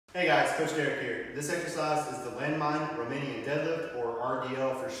Hey guys, Coach Derek here. This exercise is the Landmine Romanian deadlift, or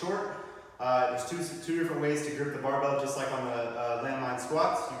RDL for short. There's two different ways to grip the barbell, just like on the landmine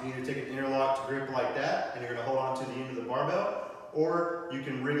squats. You can either take an interlock to grip like that, and you're going to hold on to the end of the barbell, or you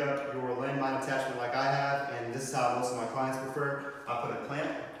can rig up your landmine attachment like I have, and this is how most of my clients prefer. I put a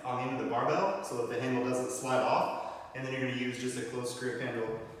clamp on the end of the barbell so that the handle doesn't slide off, and then you're going to use just a close grip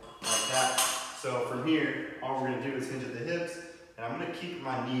handle like that. So from here, all we're going to do is hinge at the hips, and I'm going to keep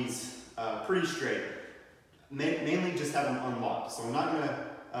my knees pretty straight. Mainly just have them unlocked. So I'm not going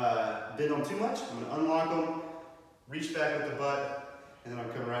to bend them too much. I'm going to unlock them, reach back with the butt, and then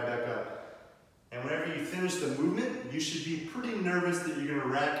I'm coming right back up. And whenever you finish the movement, you should be pretty nervous that you're going to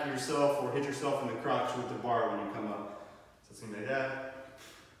rack yourself or hit yourself in the crotch with the bar when you come up. So it's going to be like that.